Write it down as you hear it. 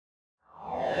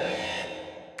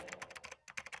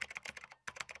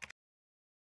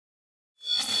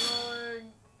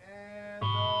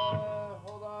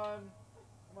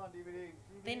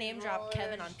name drop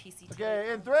Kevin on PCT.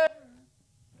 Okay, in 3.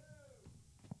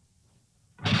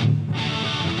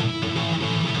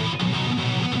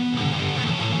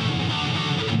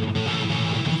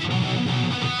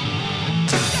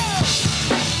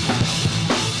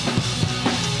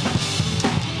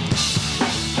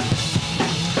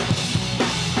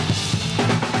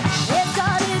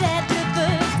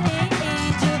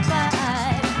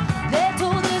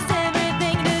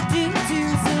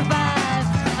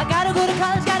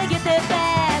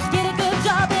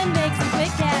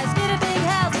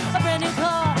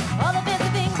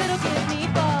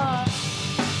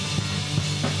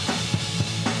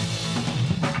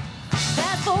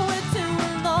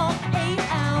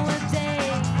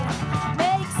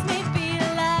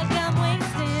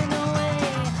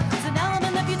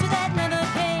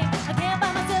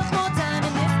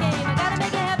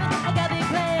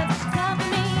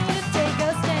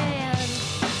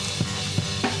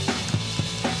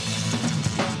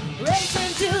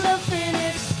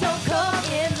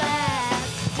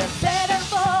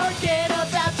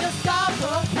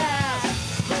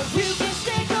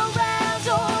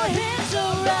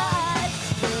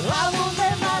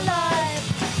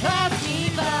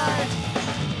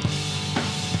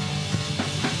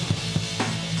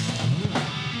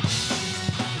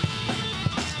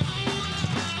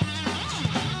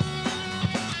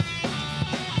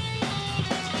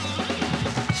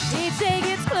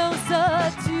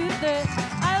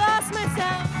 I lost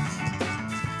myself.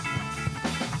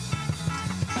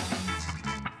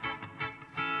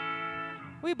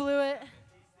 We blew it.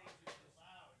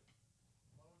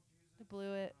 We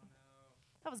blew it.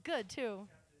 That was good too.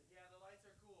 Yeah, the lights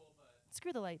are cool, but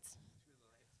Screw the lights.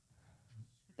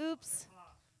 Oops.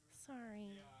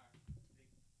 Sorry.